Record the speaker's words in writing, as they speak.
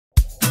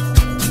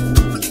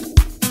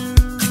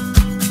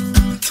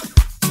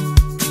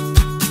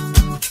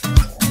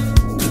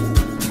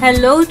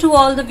Hello to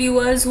all the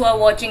viewers who are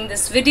watching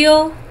this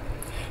video.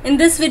 In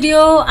this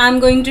video,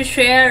 I'm going to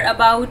share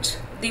about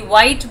the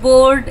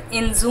whiteboard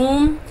in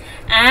Zoom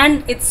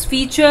and its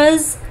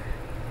features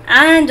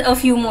and a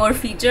few more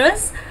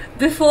features.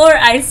 Before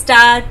I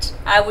start,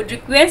 I would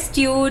request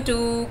you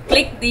to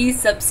click the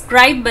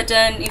subscribe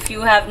button if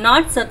you have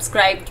not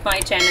subscribed my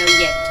channel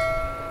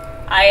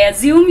yet. I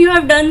assume you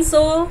have done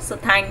so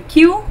thank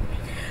you.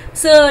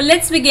 So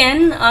let's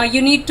begin.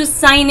 You need to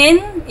sign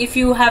in. If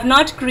you have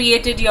not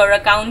created your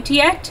account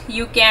yet,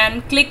 you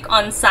can click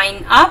on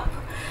sign up.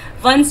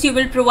 Once you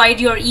will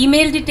provide your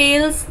email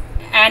details,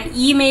 an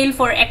email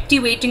for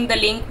activating the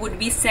link would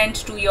be sent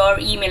to your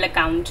email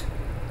account.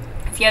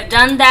 If you have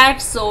done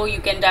that, so you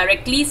can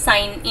directly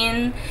sign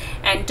in,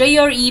 enter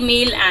your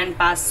email and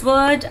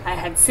password. I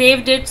had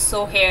saved it,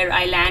 so here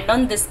I land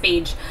on this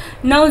page.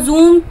 Now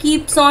Zoom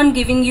keeps on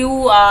giving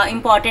you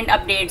important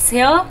updates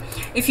here.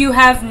 If you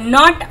have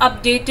not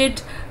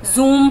updated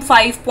Zoom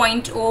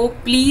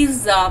 5.0,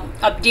 please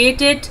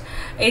update it.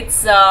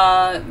 It's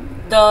the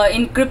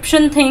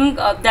encryption thing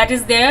that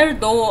is there,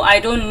 though I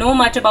don't know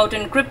much about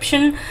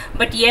encryption,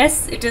 but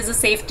yes, it is a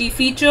safety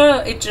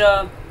feature. It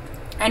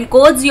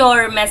encodes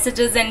your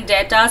messages and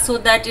data so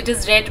that it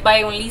is read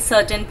by only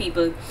certain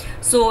people.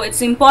 So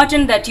it's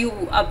important that you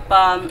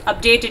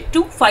update it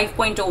to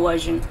 5.0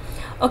 version.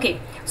 Okay,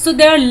 so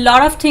there are a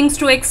lot of things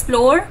to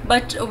explore,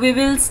 but we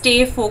will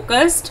stay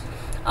focused.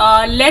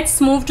 Let's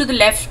move to the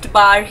left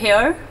bar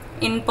here.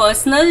 In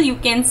personal, you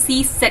can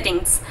see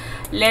settings.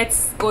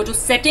 Let's go to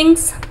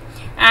settings,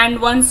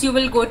 and once you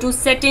will go to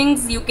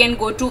settings, you can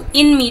go to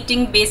in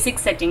meeting basic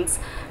settings.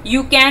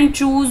 You can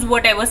choose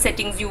whatever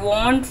settings you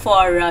want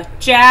for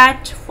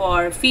chat,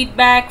 for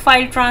feedback,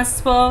 file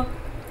transfer.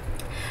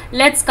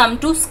 Let's come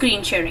to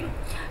screen sharing.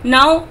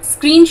 Now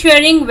screen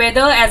sharing,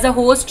 whether as a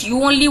host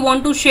you only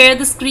want to share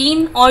the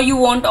screen or you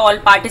want all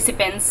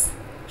participants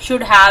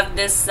should have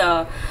this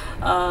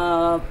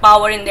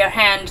power in their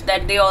hand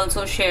that they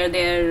also share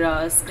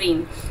their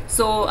screen.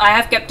 So I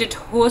have kept it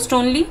host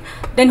only.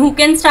 Then who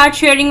can start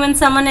sharing when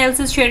someone else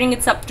is sharing?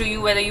 It's up to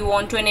you whether you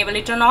want to enable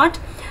it or not.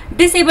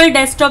 Disable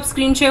desktop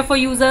screen share for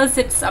users,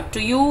 it's up to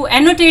you.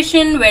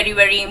 Annotation,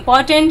 very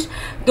important,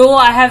 though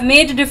I have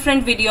made a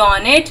different video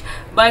on it,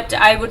 but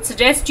I would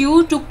suggest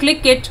you to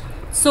click it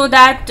so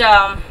that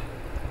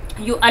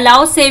you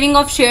allow saving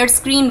of shared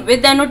screen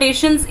with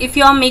annotations if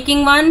you are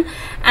making one,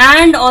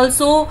 and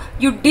also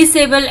you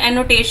disable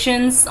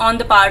annotations on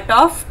the part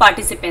of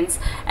participants.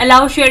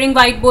 Allow sharing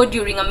whiteboard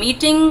during a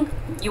meeting.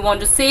 You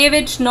want to save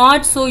it,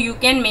 not, so you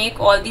can make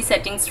all the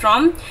settings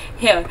from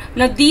here.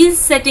 Now these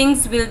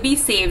settings will be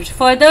saved.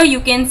 Further, you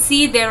can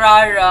see there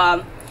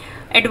are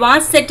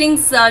advanced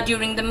settings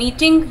during the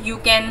meeting. You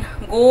can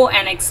go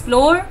and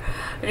explore.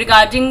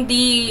 Regarding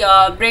the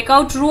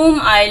breakout room,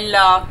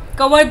 I'll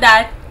cover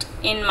that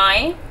in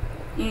my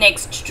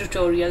next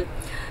tutorial.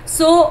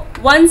 So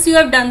once you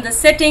have done the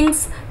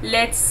settings,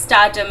 let's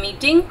start a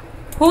meeting.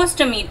 Host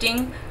a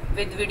meeting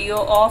with video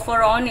off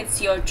or on,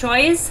 it's your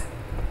choice.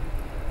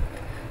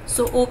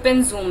 So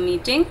open Zoom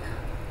meeting.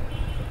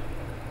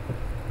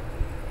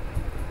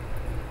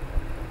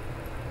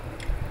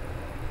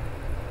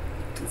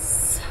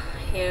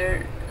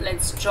 Here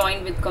let's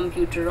join with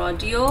computer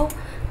audio,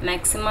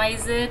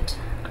 maximize it.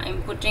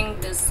 I'm putting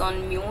this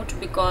on mute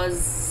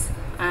because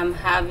I'm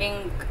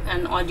having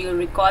an audio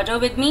recorder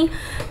with me.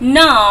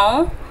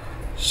 Now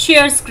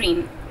share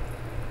screen.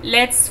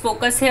 Let's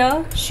focus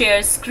here.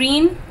 Share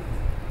screen,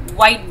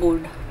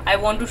 whiteboard. I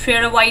want to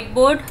share a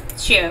whiteboard.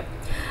 Share.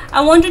 I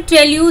want to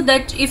tell you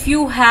that if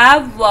you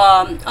have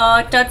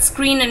a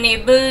touchscreen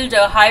enabled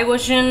high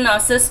version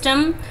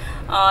system,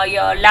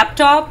 your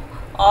laptop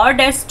or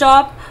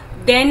desktop,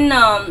 then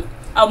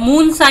a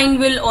moon sign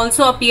will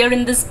also appear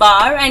in this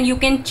bar, and you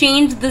can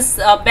change this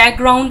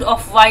background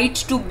of white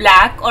to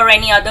black or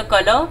any other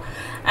color,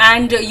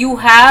 and you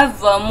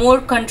have more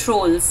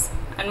controls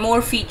and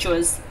more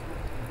features.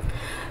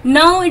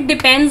 Now it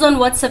depends on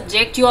what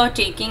subject you are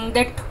taking,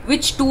 that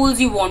which tools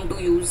you want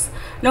to use.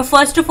 Now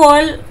first of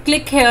all,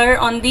 click here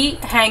on the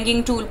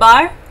hanging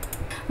toolbar.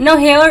 Now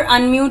here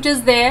unmute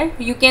is there.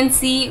 You can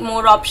see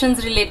more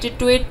options related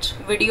to it.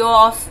 Video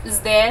off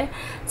is there.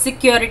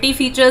 Security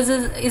features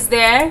is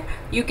there.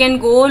 You can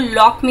go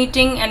lock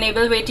meeting,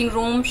 enable waiting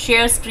room,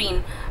 share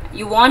screen.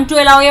 You want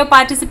to allow your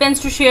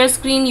participants to share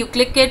screen, you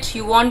click it.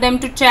 You want them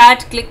to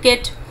chat, click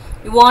it.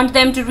 You want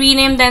them to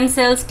rename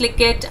themselves,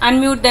 click it.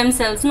 Unmute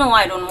themselves, no,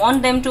 I don't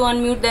want them to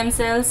unmute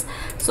themselves,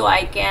 so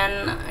I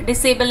can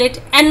disable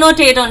it.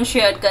 Annotate on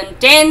shared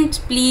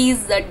content,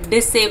 please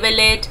disable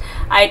it.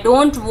 I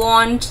don't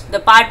want the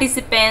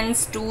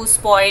participants to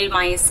spoil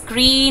my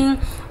screen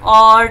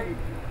or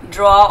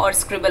draw or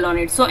scribble on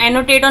it. So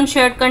annotate on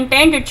shared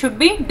content, it should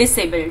be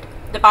disabled.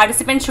 The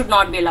participants should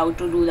not be allowed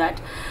to do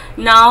that.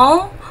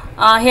 Now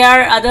here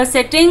are other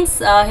settings.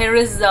 Here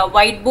is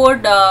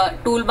whiteboard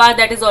toolbar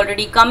that is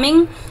already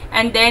coming,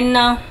 and then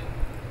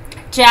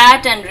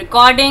chat and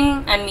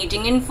recording and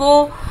meeting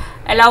info.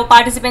 Allow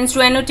participants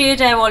to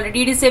annotate. I have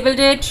already disabled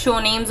it. Show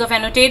names of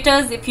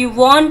annotators. If you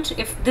want,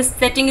 if this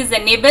setting is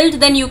enabled,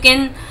 then you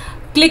can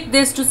click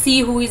this to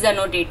see who is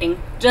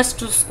annotating, just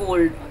to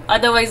scold,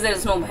 otherwise there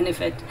is no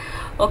benefit.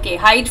 Okay,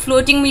 hide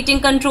floating meeting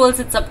controls,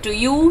 it's up to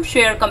you.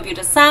 Share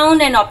computer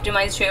sound and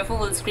optimize share for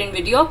full screen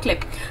video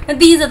clip. Now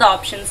these are the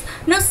options.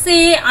 Now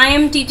say I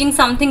am teaching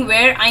something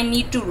where I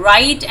need to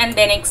write and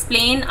then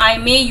explain. I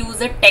may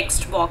use a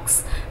text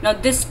box. Now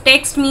this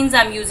text means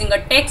I'm using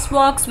a text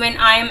box when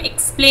I am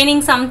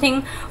explaining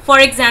something. For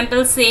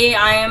example, say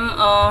I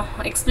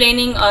am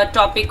explaining a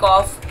topic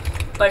of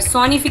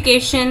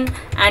personification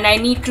and I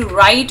need to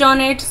write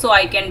on it, so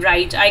I can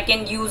write, I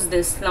can use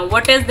this. Now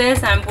what is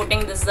this? I'm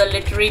putting this is a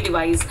literary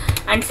device,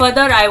 and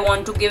further I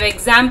want to give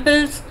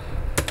examples,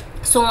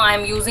 so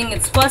I'm using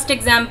its first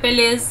example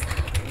is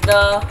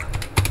the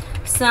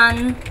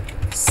sun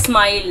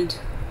smiled,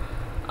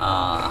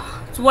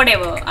 so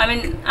whatever, I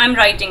mean I'm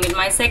writing it.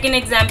 My second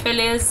example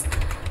is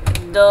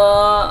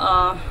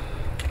the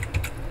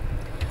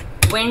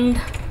wind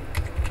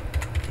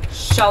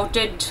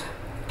shouted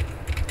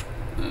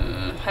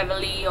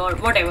heavily, or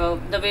whatever,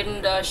 the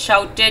wind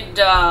shouted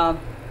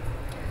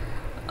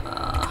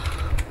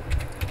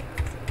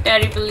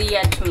terribly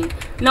at me.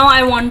 Now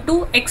I want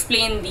to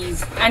explain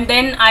these, and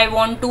then I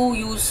want to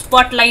use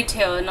spotlight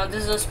here. Now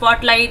this is a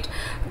spotlight,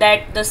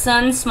 that the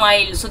sun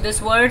smiled, so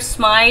this word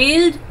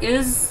smiled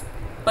is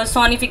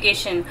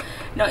personification.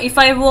 Now if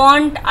I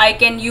want, I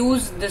can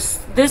use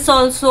this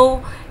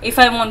also. If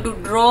I want to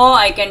draw,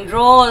 I can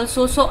draw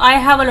also. So I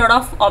have a lot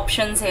of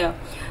options here.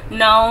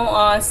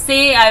 Now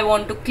say I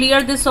want to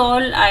clear this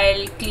all,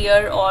 I'll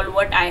clear all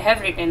what I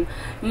have written.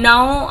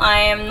 Now I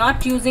am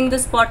not using the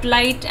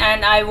spotlight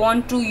and I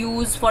want to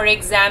use, for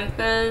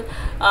example,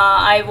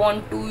 I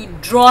want to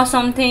draw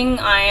something.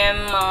 I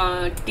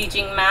am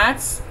teaching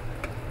maths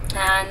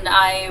and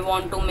I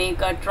want to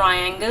make a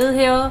triangle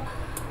here,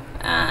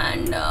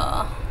 and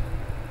I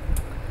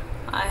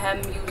am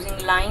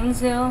using lines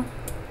here,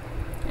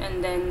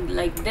 and then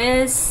like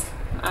this.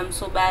 I'm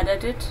so bad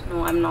at it.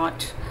 No, I'm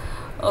not.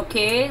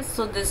 Okay,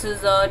 so this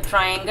is a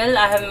triangle.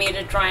 I have made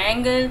a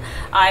triangle.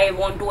 I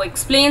want to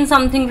explain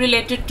something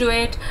related to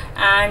it,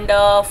 and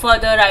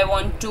further I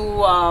want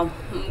to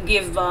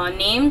give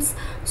names,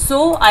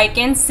 so I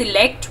can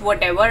select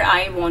whatever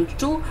I want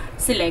to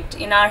select.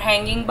 In our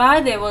hanging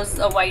bar there was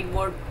a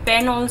whiteboard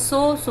pen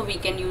also, so we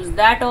can use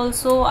that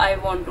also. I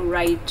want to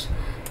write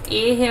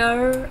A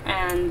here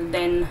and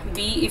then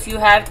B. If you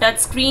have touch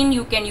screen,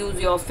 you can use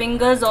your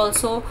fingers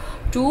also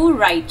to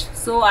write.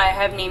 So I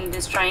have named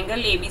this triangle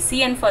ABC,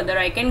 and further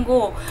I can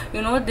go,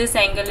 you know, this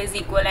angle is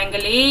equal,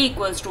 angle A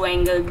equals to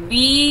angle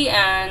B,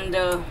 and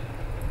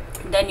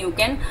then you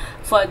can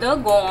further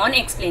go on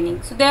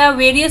explaining. So there are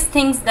various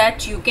things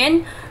that you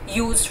can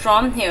use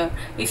from here.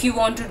 If you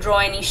want to draw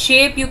any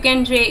shape, you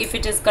can say, if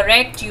it is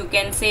correct, you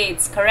can say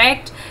it's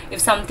correct. If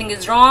something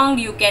is wrong,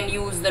 you can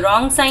use the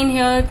wrong sign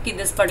here, ki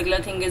this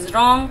particular thing is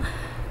wrong.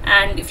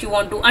 And if you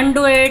want to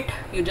undo it,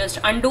 you just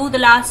undo the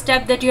last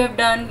step that you have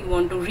done. You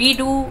want to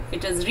redo,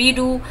 it is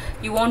redo.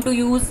 You want to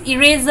use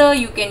eraser,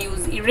 you can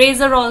use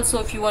eraser also.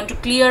 If you want to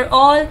clear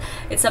all,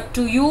 it's up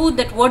to you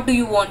that what do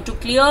you want to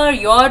clear,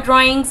 your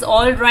drawings,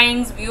 all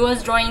drawings,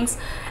 viewers drawings.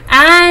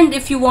 And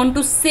if you want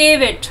to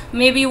save it,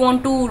 maybe you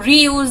want to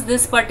reuse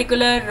this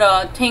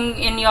particular thing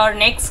in your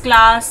next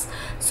class,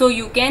 so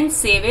you can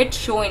save it,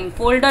 show in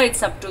folder.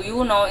 It's up to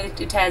you. Now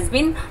it has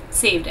been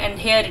saved, and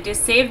here it is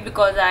saved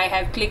because I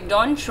have clicked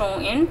on show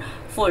in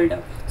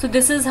folder. So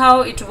this is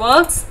how it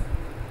works.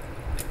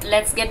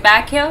 Let's get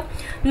back here.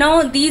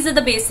 Now these are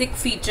the basic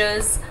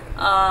features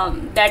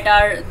that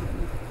are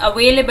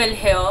available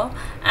here,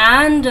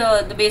 and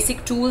the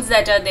basic tools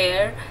that are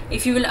there.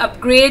 If you will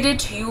upgrade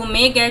it, you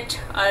may get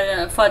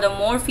further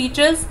more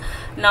features.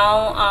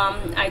 Now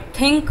I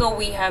think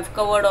we have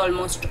covered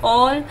almost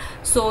all.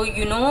 So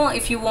you know,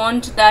 if you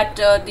want that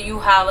you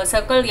have a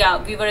circle,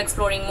 yeah, we were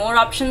exploring more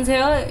options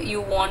here.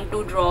 You want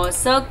to draw a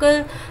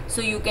circle,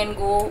 so you can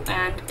go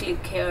and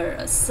click here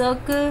a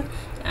circle.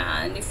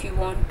 And if you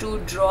want to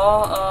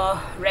draw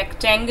a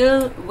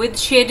rectangle with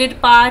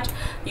shaded part,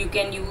 you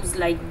can use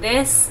like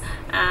this.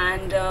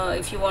 And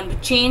if you want to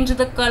change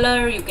the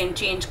color, you can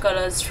change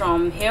colors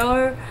from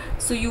here.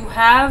 So you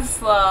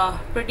have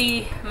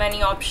pretty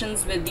many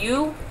options with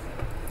you.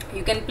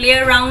 You can play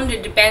around.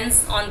 It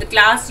depends on the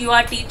class you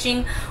are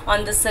teaching,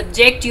 on the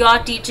subject you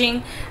are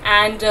teaching.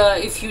 And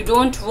if you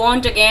don't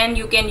want, again,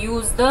 you can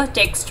use the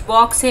text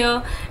box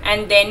here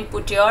and then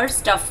put your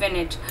stuff in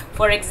it.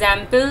 For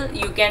example,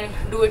 you can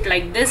do it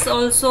like this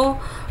also.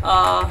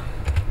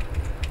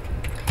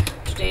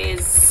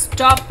 Today's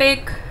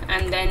topic,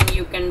 and then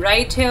you can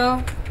write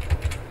here.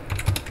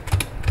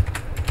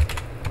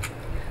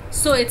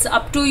 So it's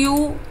up to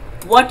you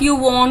what you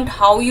want,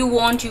 how you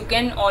want. You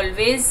can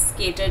always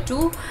cater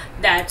to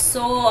that.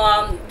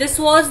 So this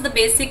was the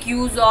basic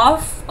use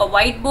of a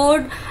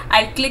whiteboard.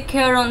 I'll click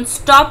here on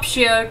stop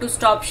share to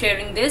stop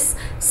sharing this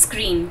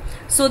screen.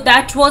 So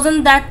that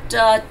wasn't that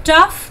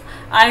tough.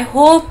 I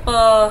hope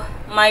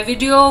my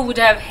video would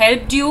have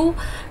helped you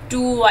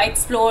to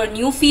explore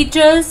new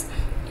features.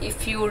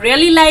 If you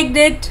really liked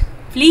it,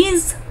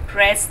 please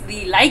press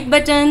the like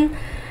button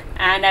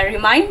and I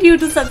remind you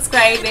to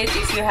subscribe it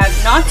if you have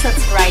not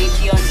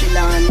subscribed Yearn to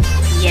Learn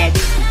yet.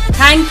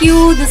 Thank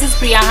you. This is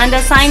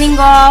Priyahanda signing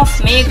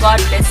off. May God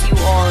bless you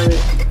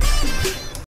all.